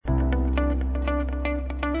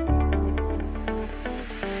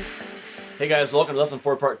Hey guys, welcome to Lesson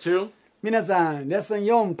 4 Part 2. 皆さん、レッスン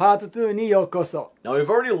4パート2にようこそ。 Now we've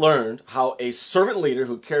already learned how a servant leader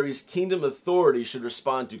who carries kingdom authority should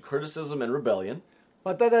respond to criticism and rebellion.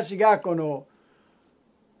 私たちがこの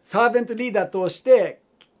サーベントリーダーとして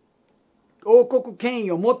王国権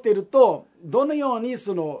威を持っていると、どのように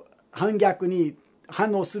その反逆に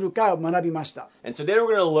反応するかを学びました。 And today we're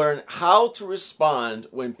going to learn how to respond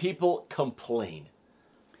when people complain.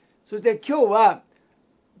 そして今日は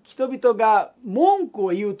人々が文句を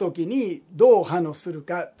言うときにどう反応する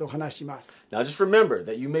かと話します。 Now just remember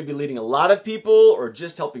that you may be leading a lot of people or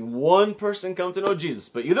just helping one person come to know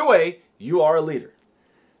Jesus. But either way, you are a leader.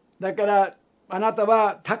 だからあなた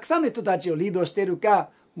はたくさんの人たちをリードしているか、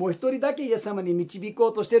もう一人だけイエス様に導こ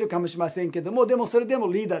うとしているかもしれませんけども、でもそれで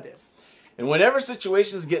もリーダーです。 And whenever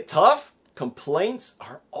situations get tough, complaints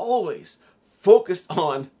are always focused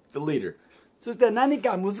on the leader. そして何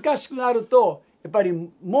か難しくなると、やっぱり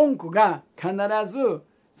文句が必ず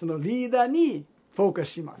そのリーダーにフォーカス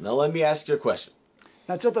します。 Now let me ask you a question.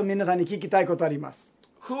 ちょっと皆さんに聞きたいことあります。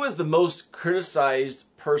 Who is the most criticized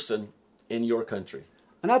person in your country?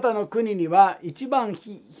 あなたの国には一番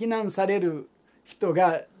非難される人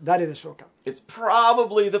が誰でしょうか？ It's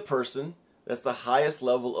probably the person that's the highest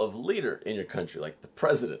level of leader in your country, like the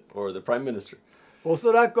president or the prime minister. お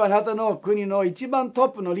そらくあなたの国の一番トッ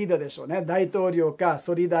プのリーダーでしょうね。大統領か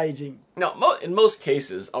総理大臣。 Now, in most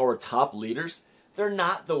cases, our top leaders, they're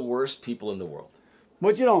not the worst people in the world.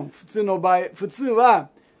 もちろん普通は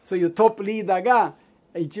そういうトップリーダーが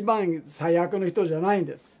一番最悪の人じゃないん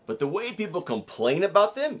です。 But the way people complain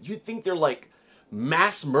about them, you'd think they're like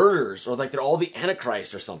mass murderers or like they're all the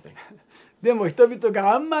Antichrist or something. でも人々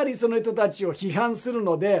があんまりその人たちを批判する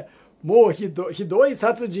ので、もうひどい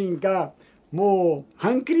殺人か、もう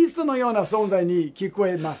反キリストのような存在に聞こ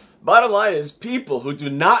えます。 Bottom line is people who do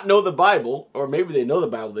not know the Bible, or maybe they know the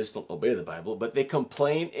Bible, they just don't obey the Bible, but they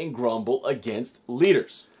complain and grumble against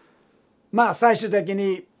leaders. まあ最終的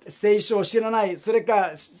に聖書を知らない、それ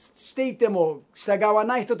かしていても従わ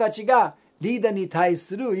ない人たちがリーダーに対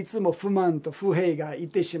するいつも不満と不平がいっ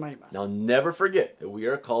てしまいます。 Now, never forget that we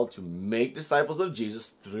are called to make disciples of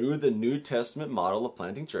Jesus through the New Testament model of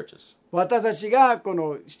planting churches. 私たちがこ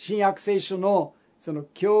の新約聖書のその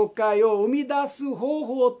教会を生み出す方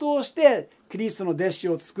法を通してキリストの弟子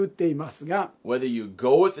を作っていますが、 Whether you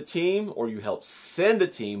go with the team or you help send a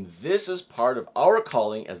team, this is part of our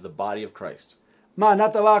calling as the body of Christ. まああな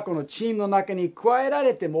たはこのチームの中に加えら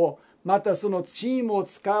れても、またそのチームを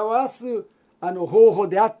使わす方法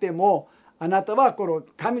であっても、あなたはこの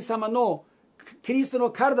神様のキリスト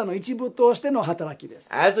の体の一部としての働きです。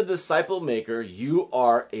 As a disciple maker, you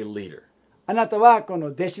are a leader. あなたはこの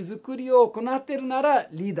弟子作りを行っているなら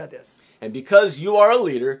リーダーです。 And because you are a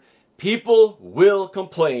leader, people will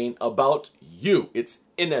complain about you. It's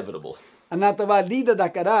inevitable. あなたはリーダーだ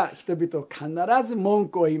から人々必ず文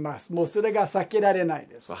句を言います。もうそれが避けられない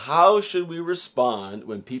です。 So how should we respond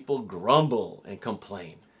when people grumble and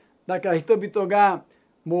complain? だから人々が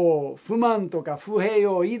もう不満とか不平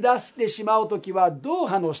を言い出してしまうときはどう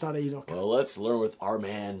反応したらいいのか。 Well, let's learn with our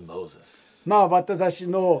man Moses. まあ私たち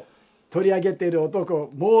の取り上げている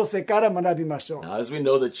男、モーセから学びましょう。 Now, as we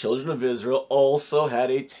know, the children of Israel also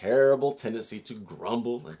had a terrible tendency to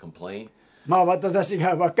grumble and complain. まあ私たち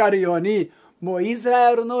が分かるように、もうイス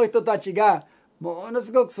ラエルの人たちがもの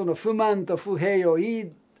すごくその不満と不平を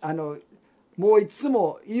もういつ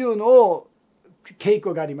も言うのを傾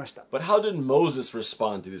向がありました。 But how did Moses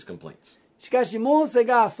respond to these complaints? しかしモーセ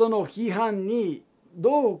がその批判に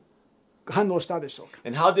どう反応したでしょうか。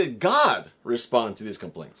 And how did God respond to these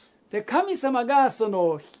complaints? で、神様がそ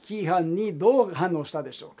の批判にどう反応した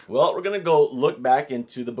でしょうか。 Well, we're going to go look back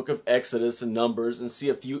into the book of Exodus and Numbers and see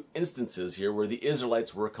a few instances here where the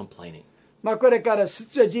Israelites were complaining. まあこれから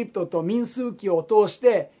出エジプトと民数記を通し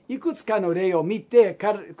ていくつかの例を見て、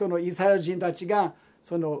このイスラエル人たちが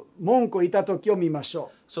その文句を言った時を見ましょ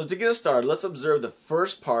う。 So to get us started, let's observe the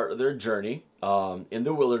first part of their journey in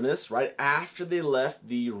the wilderness, right after they left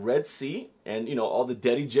the Red Sea and, you know, all the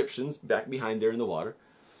dead Egyptians back behind there in the water.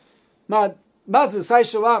 まず最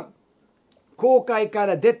初は航海か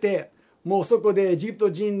ら出て、もうそこでエジプ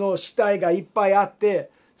ト人の死体がいっぱいあって、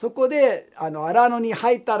そこで荒野に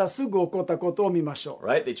入ったらすぐ起こったことを見ましょう。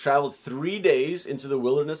 Right? They traveled 3 days into the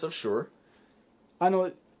wilderness of Shur.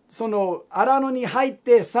 その荒野に入っ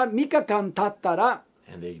て3日間経ったら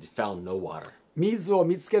And they found no water. 水を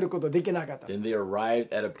見つけることできなかったん Then で they arrived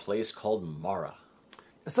at a place called Marah.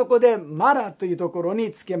 す。そこでマラというところ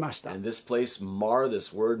につけました。 And this place, Marah,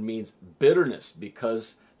 this word means bitterness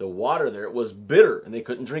because the water there was bitter and they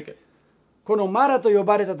couldn't drink it. このマラと呼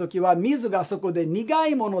ばれた時は水がそこで苦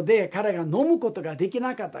いもので彼が飲むことができ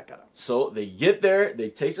なかったから。 So they get there,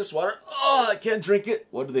 they taste this water. Oh, I can't drink it.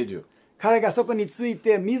 What do? 彼がそこについ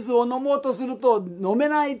て水を飲もうとすると飲め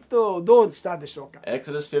ないとどうしたでしょうか。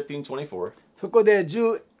 Exodus 15:24. そこで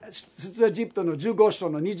出エジプトの15章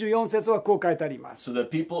の24節はこう書いてあります。 So the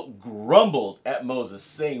people grumbled at Moses,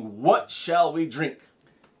 saying, "What shall we drink?"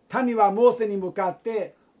 民はモーセに向かっ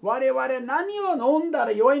て我々何を飲んだ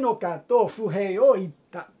らよいのかと不平を言っ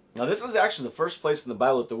た。 Now, this is actually the first place in the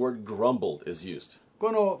Bible that the word grumbled is used.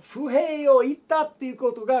 この不平を言ったっていう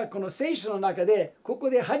ことがこの聖書の中でここ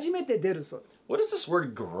で初めて出るそうです。 What does this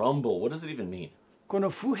word grumble? What does it even mean? この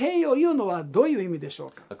不平を言うのはどういう意味でしょう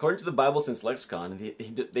か。 According to the Bible Sense Lexicon,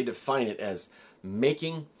 they define it as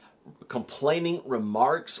making complaining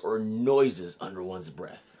remarks or noises under one's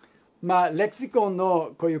breath. まあレクシコン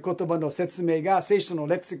のこういう言葉の説明が聖書の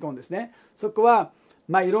レクシコンですね。そこは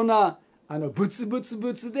まあいろんなブツブツ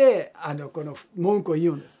ブツでこの文句を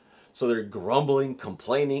言うんです。 So they're grumbling,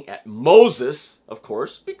 complaining at Moses, of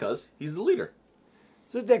course, because he's the leader.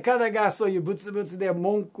 そして彼がそういうブツブツで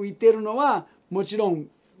文句言っているのはもちろん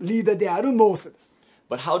リーダーであるモーセです。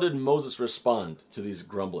 But how did Moses respond to these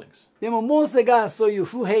grumblings? でもモーセがそういう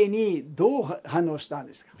不平にどう反応したん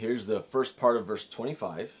ですか。 Here's the first part of verse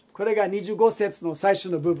 25. これが25節の最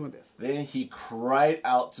初の部分です。 Then he cried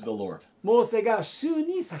out to the Lord. モーセが主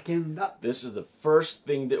に叫んだ。 This is the first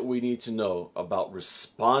thing that we need to know about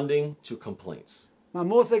responding to complaints. まあ、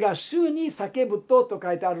モーセが主に叫ぶと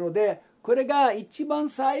書いてあるので、これが一番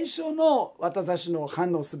最初の私たちの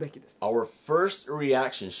反応すべきです。 Our first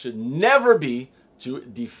reaction should never be to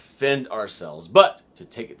defend ourselves, but to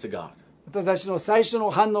take it to God. 私たちの最初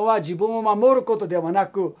の反応は自分を守ることではな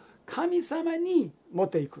く、神様に持っ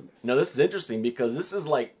ていくんです。 Now, this is interesting because this is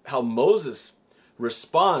like how Moses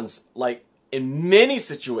responds, like in many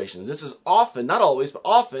situations. This is often, not always, but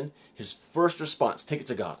often, his first response. Take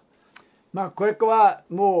it to God. まあこれは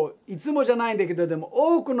もういつもじゃないんだけど、でも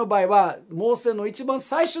多くの場合はモーセの一番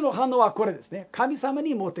最初の反応はこれですね。神様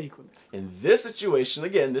に持っていくんです。 In this situation,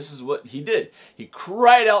 again, this is what he did. He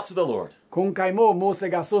cried out to the Lord. 今回もモーセ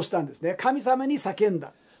がそうしたんですね。神様に叫ん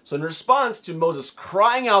だ。 So in response to Moses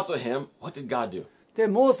crying out to him, what did God do? で、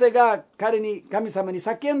モーセが神様に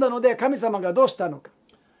叫んだので、神様がどうしたのか。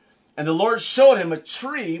 And the Lord showed him a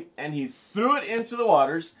tree, and he threw it into the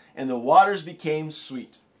waters, and the waters became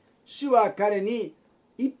sweet. 主は彼に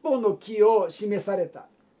一本の木を示された。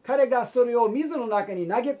彼がそれを水の中に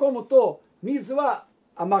投げ込むと、水は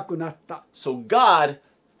甘くなった。 So God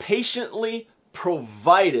patiently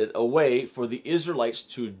provided a way for the Israelites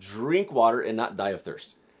to drink water and not die of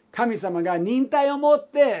thirst. 神様が忍耐を持っ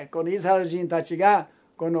てこのイスラエル人たちが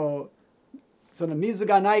その水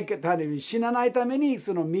がないために死なないために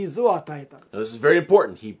その水を与えた。 Now, this is very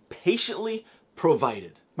important. He patiently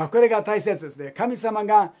provided. まあこれが大切ですね。神様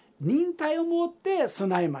が忍耐を持って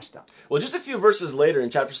備えました。 Well, just a few verses later in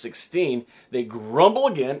chapter 16, they grumble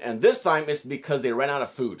again, and this time it's because they ran out of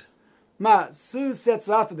food. まあ数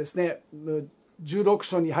節後ですね、16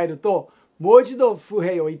章に入るともう一度不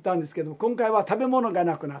平を言ったんですけども、今回は食べ物が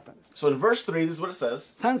なくなったんです。 So in verse 3, this is what it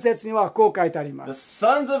says. 3節にはこう書いてありま The す。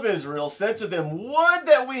 sons of Israel said to them, Would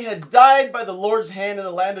that we had died by the Lord's hand in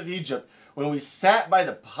the land of Egypt, when we sat by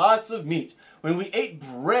the pots of meat, when we ate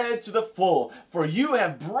bread to the full, for you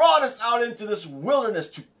have brought us out into this wilderness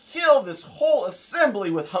to kill this whole assembly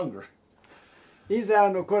with hunger. イスラエ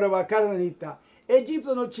ルのこれは彼らに言った。エジプ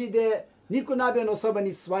トの地で肉鍋のそば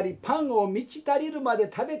に座りパンを満ち足りるまで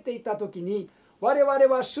食べていた時に、我々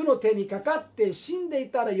は主の手にかかって死んでい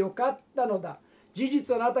たらよかったのだ。事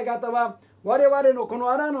実あなた方は我々のこの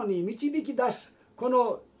荒野に導き出し、こ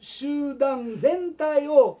の集団全体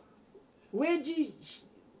をウェ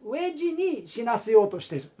ジに死なせようとし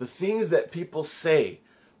ている。 The things that people say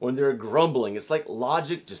when they're grumbling, it's like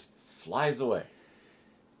logic just flies away.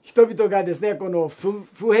 人々がですね、この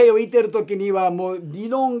不平を言っている時にはもう理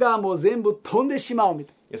論がもう全部飛んでしまうみ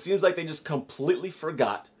たい。 It seems like they just completely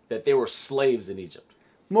forgot that they were slaves in Egypt.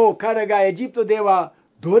 もう彼がエジプトでは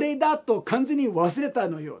奴隷だと完全に忘れた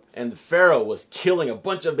のようです。 And Pharaoh was killing a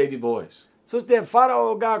bunch of baby boys. そしてファラ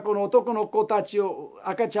オがこの男の子たちを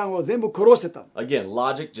赤ちゃんを全部殺してた。 Again,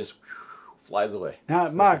 logic just flies away.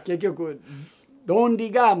 まあ結局論理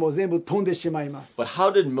がもう全部飛んでしまいます。 But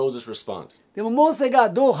how did Moses respond? でもモーセが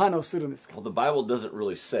どう反応するんですか。 Well, the Bible doesn't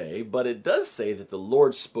really say, but it does say that the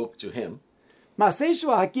Lord spoke to him. まあ聖書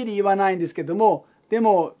ははっきり言わないんですけども、で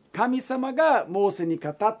も神様がモーセに語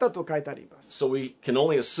ったと書いてあります。 So we can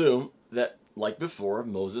only assume that, like before,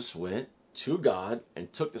 Moses went to God and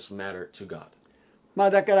took this matter to God. まあ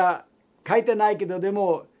だから書いてないけど、で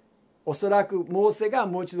もおそらくモーセが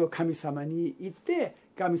もう一度神様に言って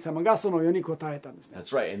神様がそのように答えたんですね。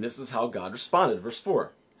 That's right. And this is how God responded. Verse 4.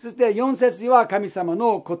 そして4節には神様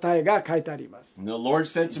の答えが書いてあります。 And the Lord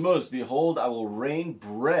said to Moses, Behold, I will rain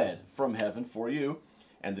bread from heaven for you,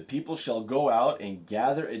 and the people shall go out and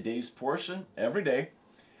gather a day's portion every day,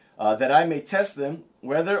 that I may test them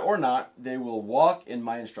whether or not they will walk in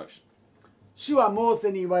my instruction. 主はモー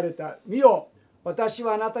セに言われた。見よ、私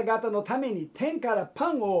はあなた方のために天から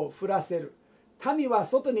パンを降らせる。民は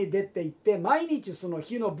外に出て行って毎日その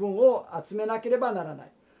日の分を集めなければならな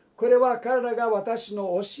い。これは彼らが私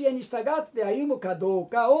の教えに従って歩むかどう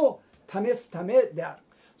かを試すためである。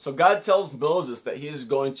 So God tells Moses that he is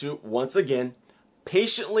going to, once again,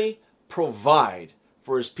 patiently provide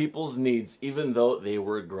for his people's needs, even though they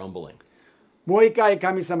were grumbling. もう一回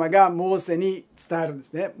神様がモーセに伝えるんで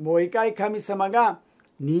すね。もう一回神様が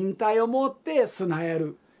忍耐を持って備え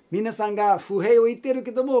る。皆さんが不平を言っている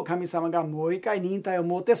けども、神様がもう一回忍耐を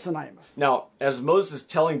持って備えます。 Now, as Moses is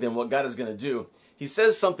telling them what God is going to do, he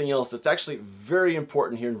says something else that's actually very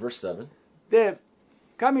important here in verse 7. で、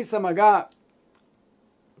神様が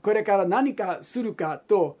これから何かするか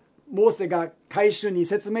とモーセが回収に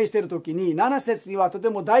説明しているときに7節にはとて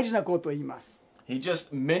も大事なことを言います。 He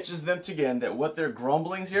just mentions them again that what they're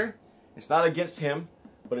grumblings here, it's not against him,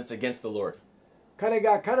 but it's against the Lord.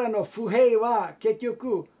 彼の不平は結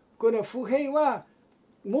局この不平は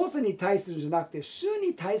モーセに対するんじゃなくて主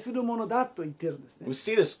に対するものだと言ってるんですね。 We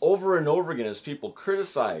see this over and over again as people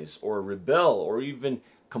criticize or rebel or even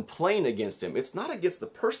complain against him. It's not against the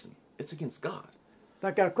person, it's against God.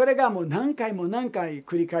 だからこれがもう何回も何回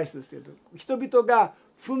繰り返すんですけど、人々が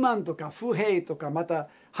不満とか不平とかまた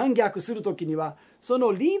反逆するときにはそ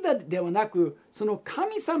のリーダーではなくその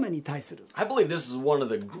神様に対する。 I believe this is one of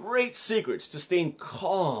the great secrets to staying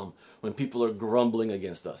calm when people are grumbling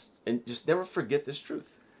against us. And just never forget this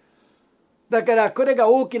truth. だからこれが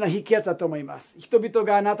大きな秘訣だと思います。人々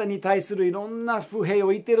があなたに対するいろんな不平を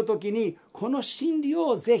言っているときにこの真理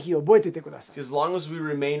をぜひ覚えていてください。 As long as we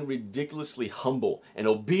remain ridiculously humble and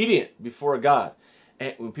obedient before God,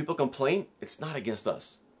 and when people complain, it's not against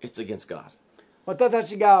us, it's against God. 私た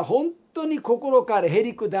ちが本当に心からへ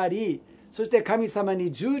りくだり、そして神様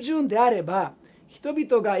に従順であれば、人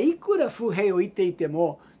々がいくら不平を言っていて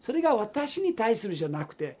も、それが私に対するじゃな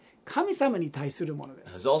くて、神様に対するもので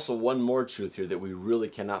す。 There's also one more truth here that we really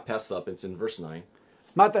cannot pass up. It's in verse 9.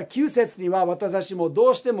 また9節には私たちもど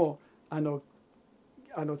うしても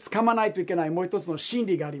掴まないといけないもう一つの真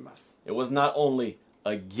理があります。 It was not only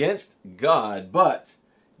against God, but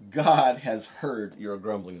God has heard your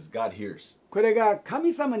grumblings. God hears. これが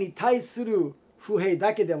神様に対する不平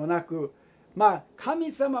だけではなく、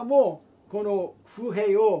神様もこの不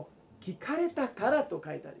平を聞かれたからと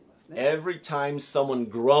書いてありますね。 Every time someone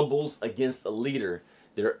grumbles against a leader,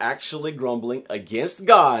 they're actually grumbling against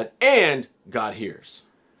God, and God hears.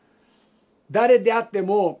 誰であって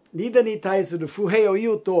もリーダーに対する不平を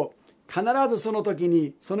言うと、必ずその時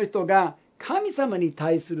にその人が神様に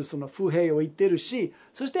対するその不平を言ってるし、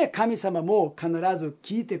そして神様も必ず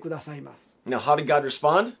聞いてくださいます。 Now, how did God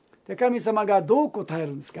respond? で、神様がどう答え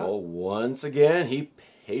るんですか？ Oh, once again, he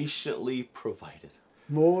patiently provided.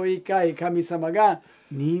 もう一回神様が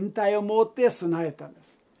忍耐を持って備えたんで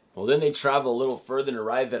す。 Well, then they travel a little further and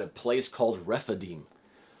arrive at a place called Rephidim.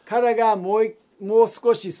 彼がもう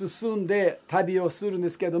少し進んで旅をするんで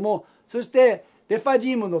すけれども、そしてレファジ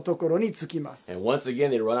ームのところに着きます。 And once again,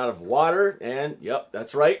 they run out of water, and yep,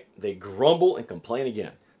 that's right, they grumble and complain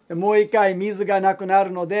again. もう一回水がなくな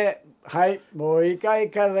るので、はい、もう一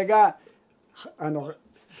回彼らが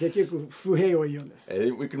結局不平を言うんです。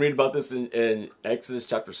 And we can read about this in Exodus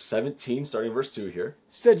chapter 17, starting verse 2 here.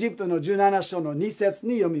 そしてエジプトの17章の2節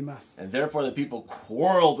に読みます。 And therefore the people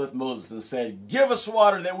quarreled with Moses and said, Give us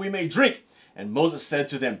water that we may drink. And Moses said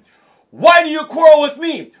to them, Why do you quarrel with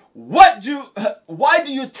me? Why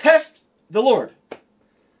do you test the Lord?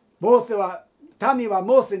 民は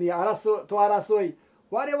モーセに争い、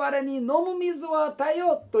我々に飲む水を与え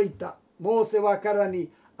よと言った。モーセは彼らに、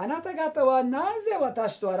あなた方はなぜ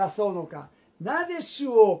私と争うのか、なぜ主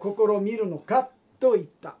を試みるのかと言っ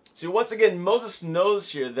た。 See, once again, Moses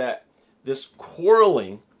knows here that this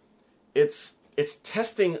quarreling, it's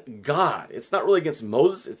testing God. It's not really against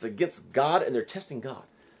Moses, it's against God, and they're testing God.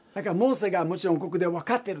 だからモーセがもちろんここで分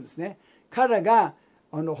かってるんですね。彼らが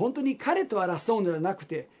本当に彼と争うのではなく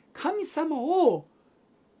て、神様を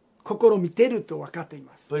試みていると分かってい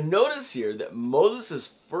ます。 But notice here that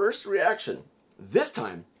Moses' first reaction this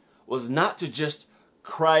time was not to just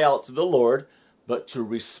cry out to the Lord, but to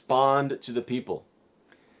respond to the people.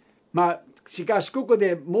 しかしここ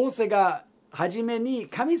でモーセが初めに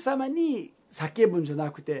神様に叫ぶんじゃ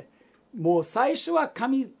なくて、もう最初は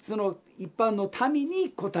その一般の民に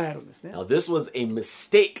答えるんですね。 Now, this was a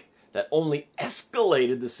mistake that only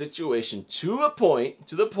escalated the situation to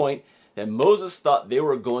the point that Moses thought they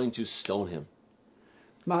were going to stone him.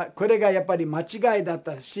 まあこれがやっぱり間違いだっ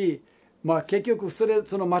たし、まあ、結局そ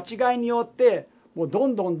の間違いによってもうど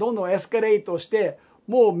んどんエスカレートして、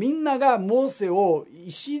もうみんながモーセを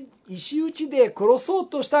石打ちで殺そう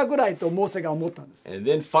としたぐらいとモーセが思ったんです。 And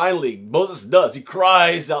then finally, Moses does. He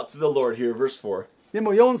cries out to the Lord here, verse 4. で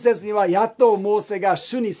も4節にはやっとモーセが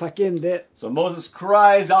主に叫んで、 So Moses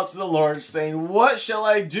cries out to the Lord, saying, What shall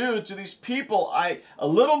I do to these people? A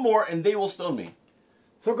little more and they will stone me.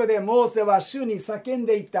 そこでモーセは主に叫ん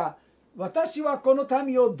でいた。私はこの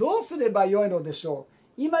民をどうすればよいのでしょう。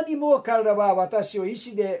今にも彼らは私を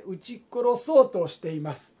石で撃ち殺そうとしてい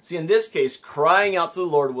ます。 See, in this case, crying out to the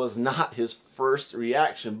Lord was not his first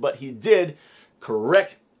reaction, but he did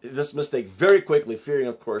correct this mistake very quickly, fearing,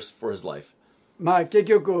 of course, for his life. まあ結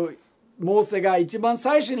局モーセが一番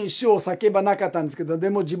最初に主を叫ばなかったんですけど、で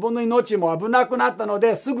も自分の命も危なくなったの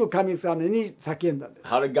ですぐ神様に叫んだんです。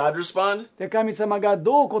 How did God respond? で神様が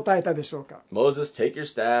どう答えたでしょうか。 Moses, take your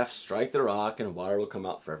staff, strike the rock, and water will come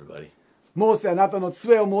out for everybody. モーセあなたの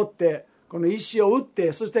杖を持ってこの石を打っ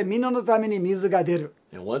て、そして皆のために水が出る。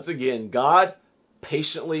 And once again, God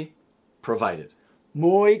patiently provided.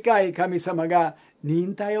 もう一回神様が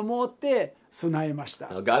忍耐を持って備えました。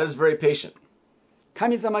 Now, God is very patient,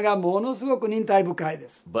 神様がものすごく忍耐深いで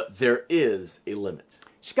す。 but there is a limit.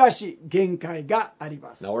 しかし限界があり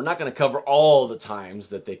ます。 Now, we're not going to cover all the times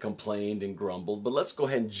that they complained and grumbled, but let's go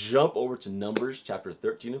ahead and jump over to Numbers chapter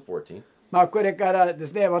 13 and 14. まあこれからで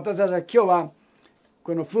すね、私たちは今日は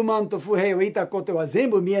この不満と不平を言ったことは全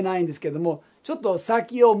部見えないんですけども、ちょっと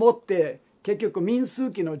先を持って結局民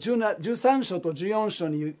数記の13章と14章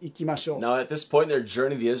に行きましょう。 Now, at this point in their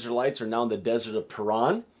journey, the Israelites are now in the desert of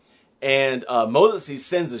Paran, and Moses, he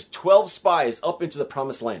sends his 12 spies up into the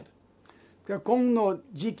promised land. 今の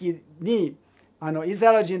時期にイス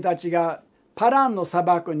ラエル人たちがパランの砂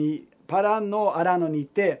漠にパランのアラノに行っ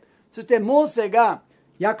て、そしてモーセが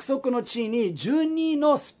約束の地に12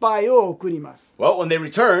のスパイを送ります。 Well, when they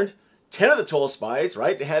returned, 10 of the 12 spies,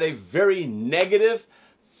 right, they had a very negative,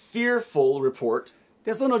 fearful report.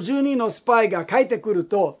 でその12のスパイが帰ってくる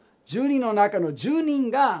と、10人の中の10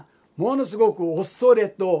人がものすごく恐れ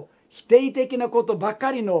と否定的なことば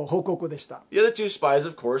かりの報告でした。 The other two spies,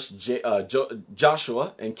 of course,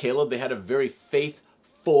 Joshua and Caleb, they had a very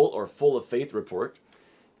faithful or full of faith report.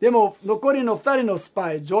 でも残りの2人のス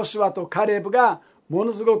パイ、ジョシュアとカレブがも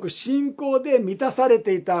のすごく信仰で満たされ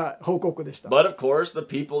ていた報告でした。 But of course, the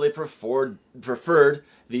people, they preferred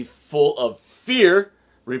the full of fear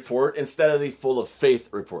report instead of the full of faith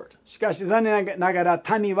report. しかし残念なが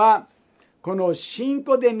ら民はこの信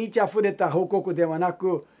仰で満ち溢れた報告ではな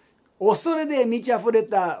く、恐れで満ち溢れ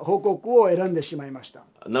た報告を選んでしまいました。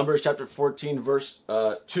 Numbers chapter 14, verse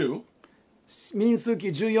 2. 民数記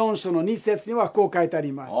14章の2節にはこう書いてあ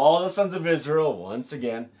ります。 All the sons of Israel, once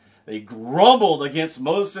again, they grumbled against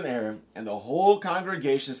Moses and Aaron, and the whole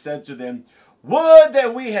congregation said to them, Would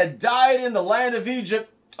that we had died in the land of Egypt,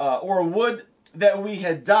 or would that we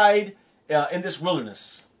had died in this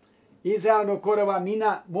wilderness. イスラエルのこれは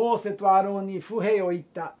皆モーセとアロンに不平を言っ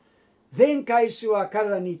た。前回主は彼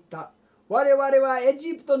らに言った。我々はエ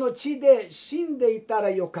ジプトの地で死んでいたら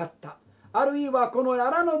よかった。あるいはこのア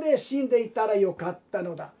ラノで死んでいたらよかった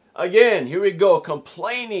のだ。 Again, here we go,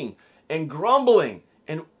 complaining and grumbling.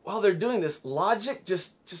 And while they're doing this, logic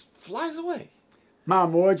just flies away. まあ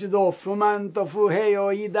もう一度不満と不平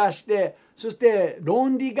を言い出して、そして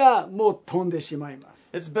論理がもう飛んでしまいま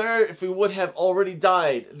す。 It's better if we would have already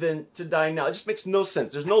died than to die now. It just makes no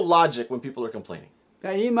sense. There's no logic when people are complaining.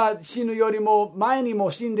 今死ぬよりも前にも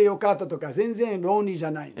死んでよかったとか全然論理じゃ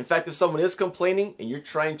ないんで In す。 fact, if someone is complaining and you're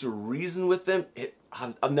trying to reason with them,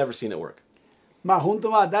 I've never seen it work. まあ本当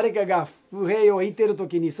は誰かが不平を言ってる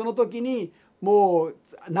時にその時にもう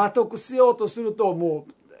納得しようとするとも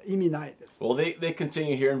う意味ないです。 Well, they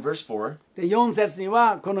continue here in verse 4. で4節に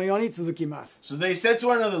はこのように続きます。 So they said to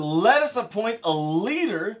one another, Let us appoint a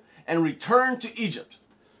leader and return to Egypt.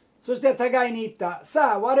 そして互いに言った。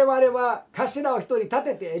さあ我々は頭を一人立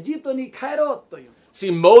ててエジプトに帰ろうというんです。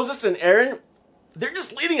 See, Moses and Aaron, they're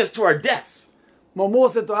just leading us to our deaths. もうモ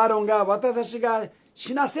ーセとアロンが私たちが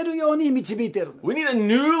死なせるように導いているんです。 We need a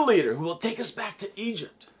new leader who will take us back to Egypt.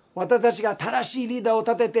 私たちが正しいリーダーを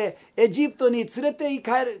立ててエジプトに連れて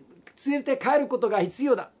帰ることが必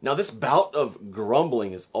要だ。 Now, this bout of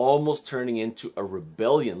grumbling is almost turning into a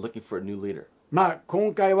rebellion looking for a new leader.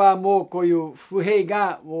 今回はもうこういう不平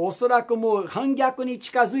がもうおそらくもう反逆に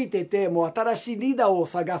近づいていて、もう新しいリーダーを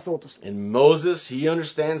探そうとしています。 And Moses, he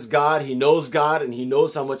understands God, he knows God, and he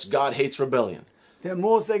knows how much God hates rebellion. で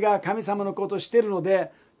モーセが神様のことを知っているので、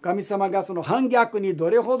神様がその反逆にど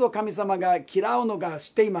れほど神様が嫌うのか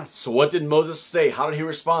知っています。 So what did Moses say? How did he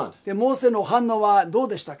respond? でモーセの反応はどう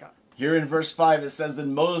でしたか？ Here in verse 5 it says that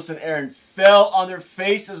Moses and Aaron fell on their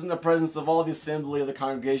faces in the presence of all the assembly of the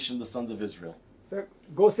congregation of the sons of Israel.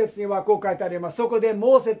 5節にはこう書いてあります。そこで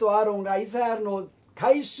モーセとアロンがイスラエルの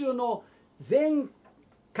改宗の全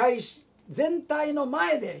体の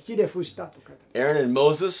前でひれ伏したと書いてある。 Aaron and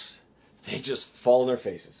Moses, they just fall on their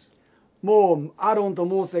faces. もうアロンと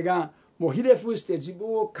モーセがもうひれ伏して自分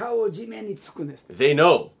を顔を地面につくんです。 They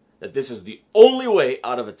know that this is the only way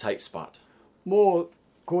out of a tight spot. もう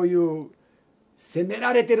こういう責め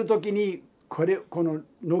られている時にこの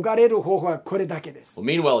逃れる方法はこれだけです。 Well,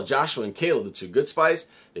 meanwhile, Joshua and Caleb, the two good spies,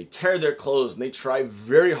 they tear their clothes and they try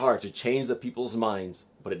very hard to change the people's minds,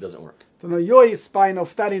 but it doesn't work. その良いスパイの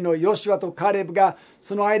2人のヨシュアとカレブが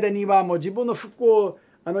その間にはもう自分の服を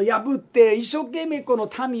破って一生懸命この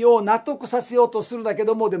民を納得させようとするんだけ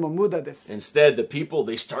ども、でも無駄です。 Instead, the people,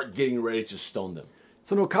 they start getting ready to stone them.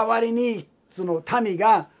 その代わりにその民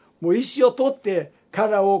がもう石を取って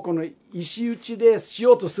彼らをこの石打ちでし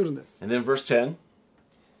ようとするんです。 And then verse 10,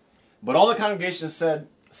 but all the congregation said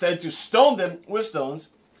to stone them with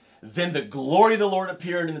stones. Then the glory of the Lord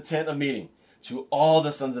appeared in the tent of meeting to all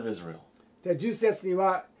the sons of Israel. で10節に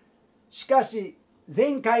は、しかし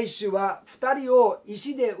全会衆は2人を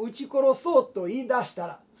石で撃ち殺そうと言い出した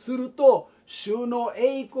ら、すると主の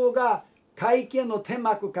栄光が会見の天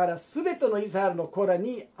幕からすべてのイスラエルの子ら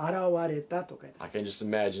に現れたと書いてある。 I can just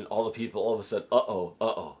imagine all the people all of a sudden,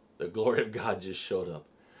 the glory of God just showed up.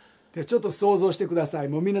 でちょっと想像してください。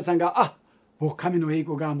もう皆さんがもう神の栄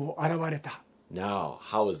光がもう現れた。 Now,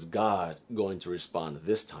 how is God going to respond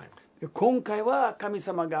this time? で今回は神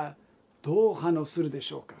様がどう反応するで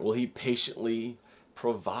しょうか。 Will he patiently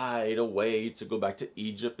provide a way to go back to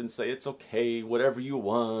Egypt and say, it's okay, whatever you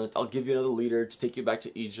want, I'll give you another leader to take you back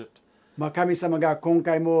to Egypt? 神様が今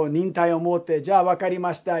回も忍耐を持って、じゃあ分かり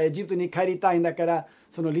ました、エジプトに帰りたいんだから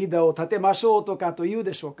そのリーダーを立てましょうとかと言う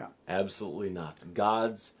でしょうか。 Absolutely not.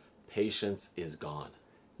 God's patience is gone.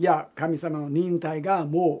 いや、神様の忍耐が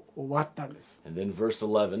もう終わったんです。 And then verse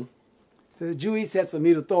 11, それで11節を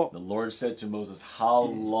見ると、 the Lord said to Moses, how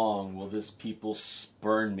long will this people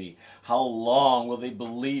spurn me? How long will they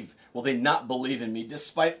not believe in me,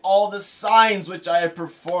 despite all the signs which I have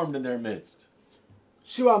performed in their midst?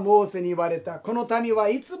 主はモーセに言われた。この民は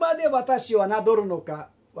いつまで私を侮るのか。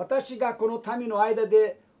私がこの民の間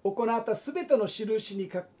で行ったすべての印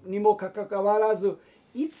にもかかわらず、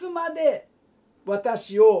いつまで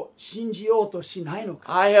私を信じようとしないの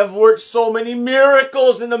か。 I have worked so many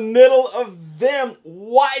miracles in the middle of them.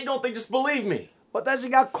 Why don't they just believe me? 私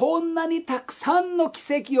がこんなにたくさんの奇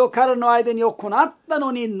跡を彼の間に行った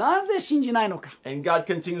のになぜ信じないのか。 And God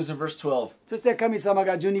continues in verse 12. そして神様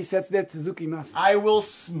が12節で続きます。 I will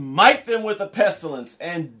smite them with a pestilence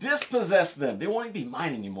and dispossess them. They won't even be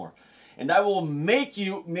mine anymore. And I will make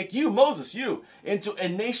you, Moses, you, into a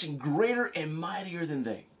nation greater and mightier than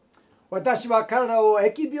they. 私は彼らを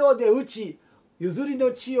疫病で打ち、譲り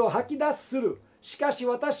の地を吐き出する。しかし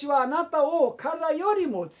私はあなたを彼らより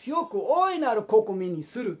も強く大いなる国民に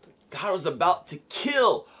すると。 God was about to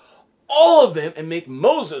kill all of them and make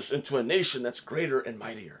Moses into a nation that's greater and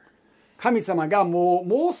mightier. 神様がも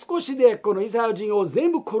う少しでこのイスラエル人を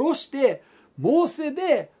全部殺して、モーセ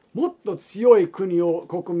でもっと強い国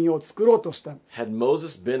民を作ろうとしたんです。 Had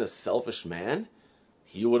Moses been a selfish man,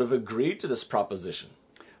 he would have agreed to this proposition.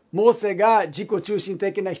 モーセが自己中心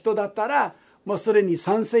的な人だったら、もうそれに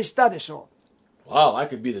賛成したでしょう。Wow, I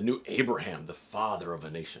could be the new Abraham, the father of a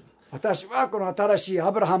nation. 私はこの新しい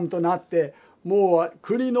アブラハムとなってもう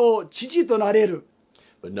国の父となれる。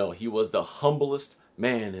 But no, he was the humblest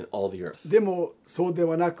man in all the earth. でもそうで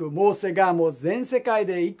はなく、モーセがもう全世界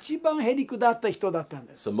で一番へりくだった人だったん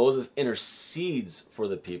です。 So Moses intercedes for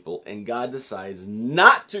the people, and God decides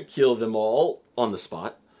not to kill them all on the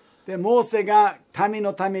spot. でモーセが民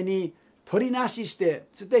のために取りなしして、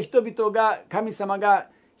そして人々が神様が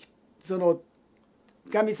その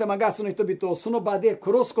人々をその場で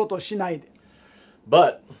殺すことをしないで。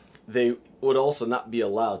 But they would also not be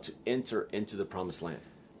allowed to enter into the promised land.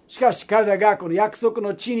 しかし彼らがこの約束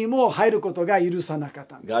の地にも入ることが許さなかっ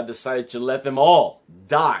たんです。 God decided to let them all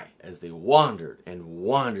die as they wandered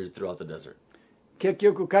throughout the desert. 結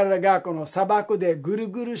局彼らがこの砂漠でぐる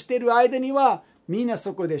ぐるしている間には、みんな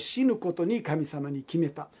そこで死ぬことに神様に決め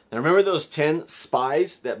た。 Now remember those 10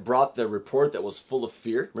 spies that brought the report that was full of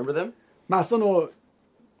fear? Remember them? まあその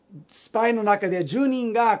スパイの中で10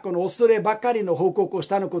人がこの恐ればかりの報告をし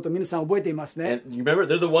たのことを皆さん覚えていますね。 And you remember,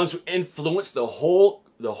 they're the ones who influenced the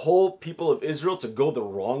whole people of Israel to go the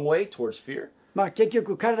wrong way towards fear. まあ結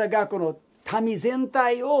局彼らがこの民全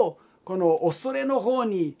体をこの恐れの方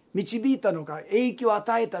に導いたのか影響を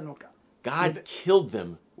与えたのか。 God killed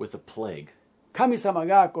them with a plague. 神様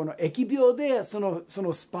がこの疫病でその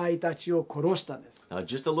スパイたちを殺したんです。 Now,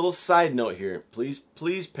 just a little side note here. Please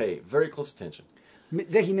pay very close attention.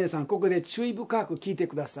 ぜひ皆さんここで注意深く聞いて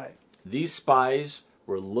ください。 These spies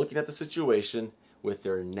were looking at the situation with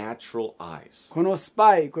their natural eyes. このス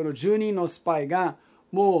パイ、この10人のスパイが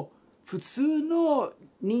もう普通の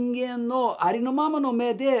人間のありのままの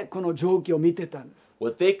目でこの状況を見てたんです。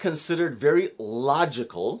 What they considered very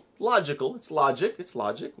logical, it's logic,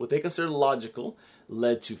 what they considered logical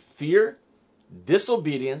led to fear,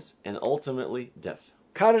 disobedience, and ultimately death.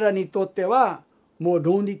 彼らにとってはもう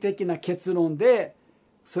論理的な結論で、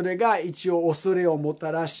それが一応恐れをも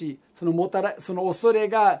たらし、その恐れ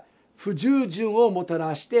が不従順をもた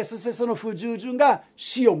らして、そしてその不従順が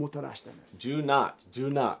死をもたらしたんです。 Do not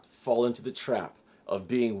fall into the trap of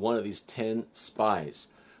being one of these 10 spies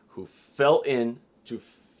who fell into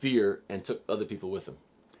fear and took other people with them.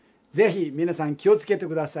 ぜひ皆さん気をつけて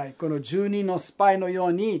ください。この10人のスパイのよ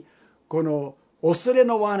うに、この恐れ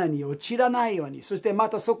の罠に陥らないように、そしてま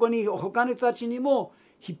たそこに他の人たちにも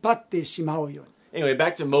引っ張ってしまうように。Anyway,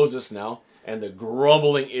 back to Moses now and the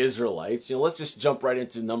grumbling Israelites. Let's just jump right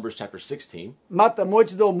into Numbers chapter 16. またもう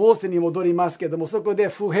一度モーセに戻りますけども、そこで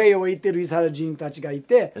不平を言っているイスラエル人たちがい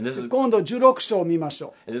て、 And this is- 今度16章を見まし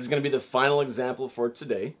ょ And this is going to be the final example for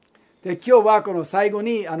today. う。で、今日はこの最後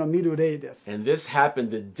に見る例です。 And this happened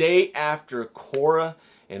the day after Korah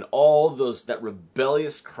and all that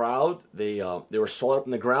rebellious crowd, they were swallowed up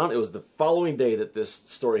in the ground. It was the following day that this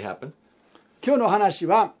story happened. 今日の話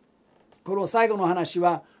は、この最後の話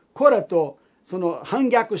は、コラとその反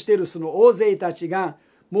逆しているその大勢たちが、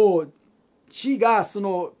もう血がそ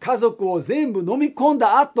の家族を全部飲み込ん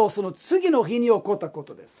だ後、その次の日に起こったこ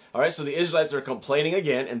とです。 All right, so the Israelites are complaining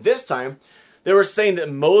again, and this time they were saying that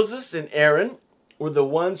Moses and Aaron were the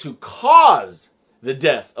ones who caused the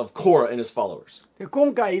death of Korah and his followers. で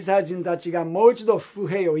今回イスラエル人たちがもう一度不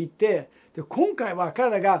平を言って、で今回は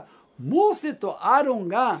彼らがモーセとアロン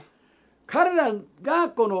が彼ら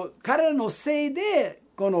のせいで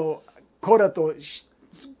このコラと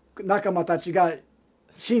仲間たちが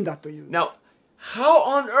死んだという。 Now, how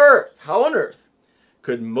on earth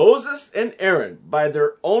could Moses and Aaron, by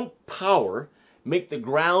their own power, make the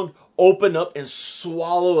ground open up and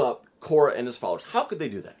swallow up Korah and his followers? How could they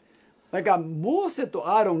do that? なんかモーセと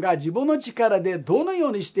アーロンが自分の力でどのよ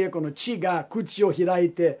うにしてこの血が口を開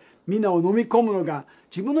いてみんなを飲み込むのが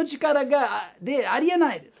自分の力でありえ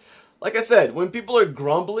ないです。 Like I said, when people are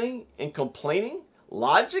grumbling and complaining,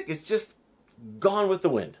 logic is just gone with the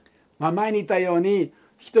wind. 前に言ったように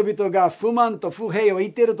人々が不満と不平を言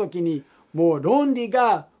っている時にもう論理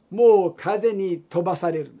がもう風に飛ばさ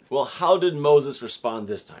れるんです。 Well, how did Moses respond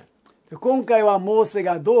this time? で今回はモーセ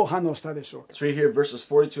がどう反応したでしょうか。 Let's read here verses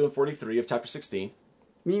 42 and 43 of chapter 16.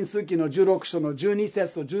 民数記の16章の12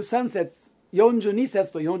節と13節42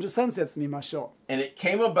節と43節見ましょう。 And it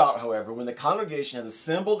came about, however, when the congregation had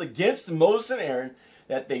assembled against Moses and Aaron,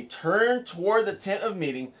 that they turned toward the tent of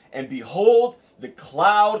meeting, and behold, the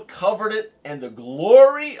cloud covered it, and the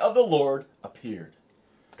glory of the Lord appeared.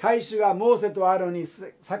 会衆がモーセとアロンに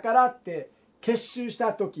逆らって結集し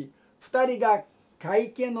た時、二人が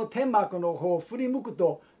会見の天幕の方を振り向く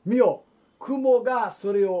と、見よ、雲が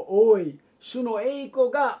それを覆い、主の栄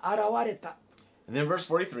光が現れた。 And then verse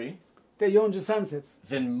 43, で43節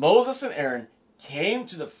then Moses and Aaron came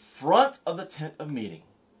to the front of the tent of meeting.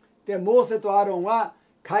 でモーセとアロンは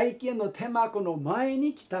会見の天幕の前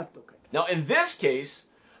に来たと書いて。 Now, in this case,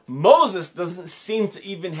 Moses doesn't seem to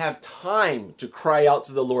even have time to cry out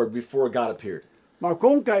to the Lord before God appeared.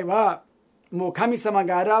 今回はもう神様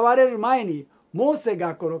が現れる前にモーセ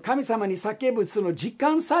がこの神様に叫ぶその時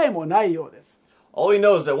間さえもないようです。 All he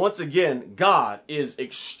knows is that once again, God is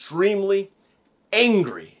extremely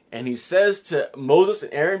angry. And he says to Moses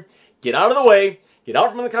and Aaron, get out of the way, get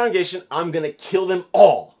out from the congregation, I'm going to kill them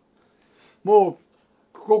all. もう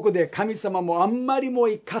ここで神様もあんまりもう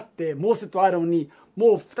怒ってモーセとアロンに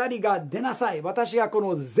もう二人が出なさい、私がこ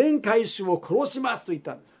の全会衆を殺しますと言っ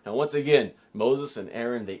たんです。 Now once again, Moses and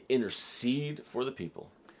Aaron, they intercede for the people.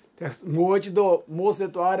 でもう一度モーセ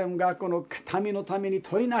とアロンがこの民のために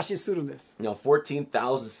取りなしするんです。 Now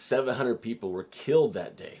 14,700 people were killed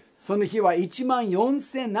that day. その日は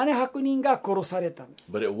14700人が殺されたんで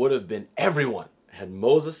す。 But it would have been everyone had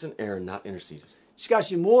Moses and Aaron not interceded. しか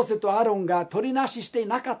しモーセとアロンが取りなししてい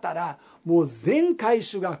なかったらもう全会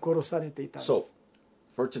衆が殺されていたんです。 So,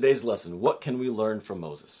 for today's lesson, what can we learn from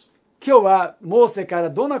Moses? 今日はモーセか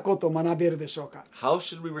らどんなことを学べるでしょうか。 How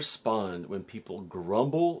should we respond when people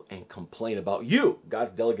grumble and complain about you,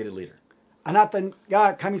 God's delegated leader? あなた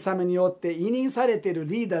が神様によって委任されている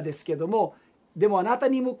リーダーですけども、でもあなた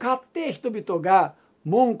に向かって人々が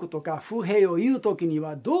文句とか不平を言うときに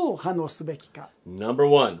はどう反応すべきか。 Number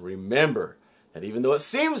one, remember that even though it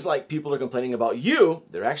seems like people are complaining about you,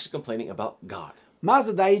 they're actually complaining about God. ま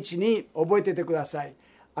ず第一に覚えていてください。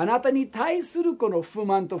あなたに対するこの不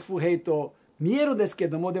満と不平と見えるんですけ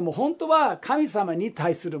ども、でも本当は神様に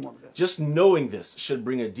対するものです。 Just knowing this should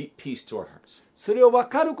bring a deep peace to our hearts. それを分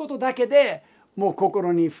かることだけでもう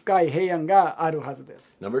心に深い平安があるはずで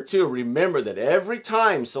す。 Number two, remember that every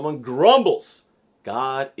time someone grumbles,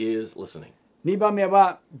 God is listening. 2番目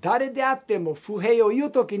は誰であっても不平を言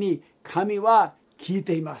うときに神は聞い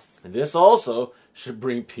ています。 And this also should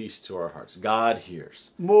bring peace to our hearts. God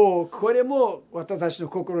hears. もうこれも私たちの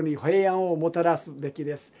心に平安をもたらすべき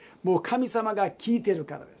です。もう神様が聞いている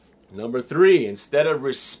からです。 Number three, instead of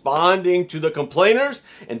responding to the complainers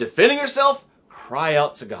and defending yourself, cry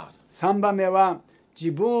out to God. 3番目は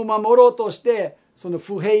自分を守ろうとしてその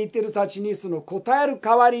不平言っている人たちにその答える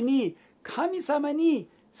代わりに神様に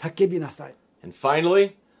叫びなさい。 And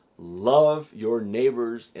finally, love your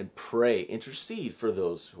neighbors and pray. Intercede for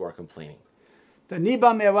those who are complaining. 2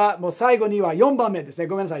番目はもう最後には4番目ですね。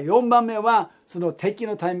ごめんなさい。4番目はその敵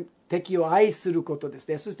を愛することです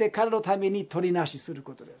ね。そして彼のために取りなしする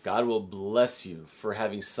ことです。 God will bless you for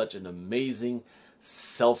having such an amazing,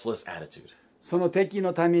 selfless attitude. その敵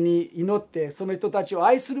のために祈ってその人たちを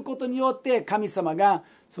愛することによって神様が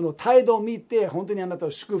その態度を見て本当にあなた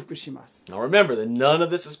を祝福します。 Now remember that none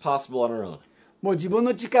of this is possible on our own. もう自分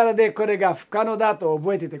の力でこれが不可能だと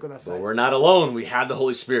覚えていてくださ But い。 we're not alone. We have the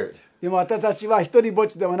Holy Spirit. でも私たちは一人ぼっ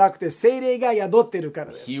ちではなくて聖霊が宿っているか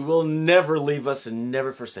らです。 He will never leave us and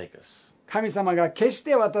never forsake us. 神様が決し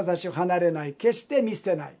て私たちを離れない、決して見捨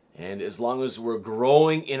てない。 And as long as we're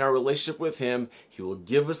growing in our relationship with Him, He will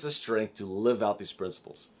give us the strength to live out these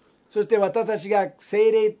principles. そして私たちが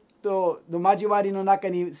聖霊との交わりの中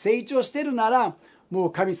に成長しているなら、も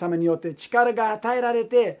う神様によって力が与えられ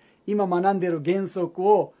て、今学んでいる原則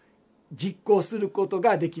を実行すること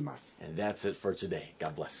ができます。 And that's it for today.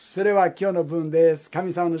 God bless. それは今日の分です。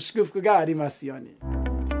神様の祝福がありますように。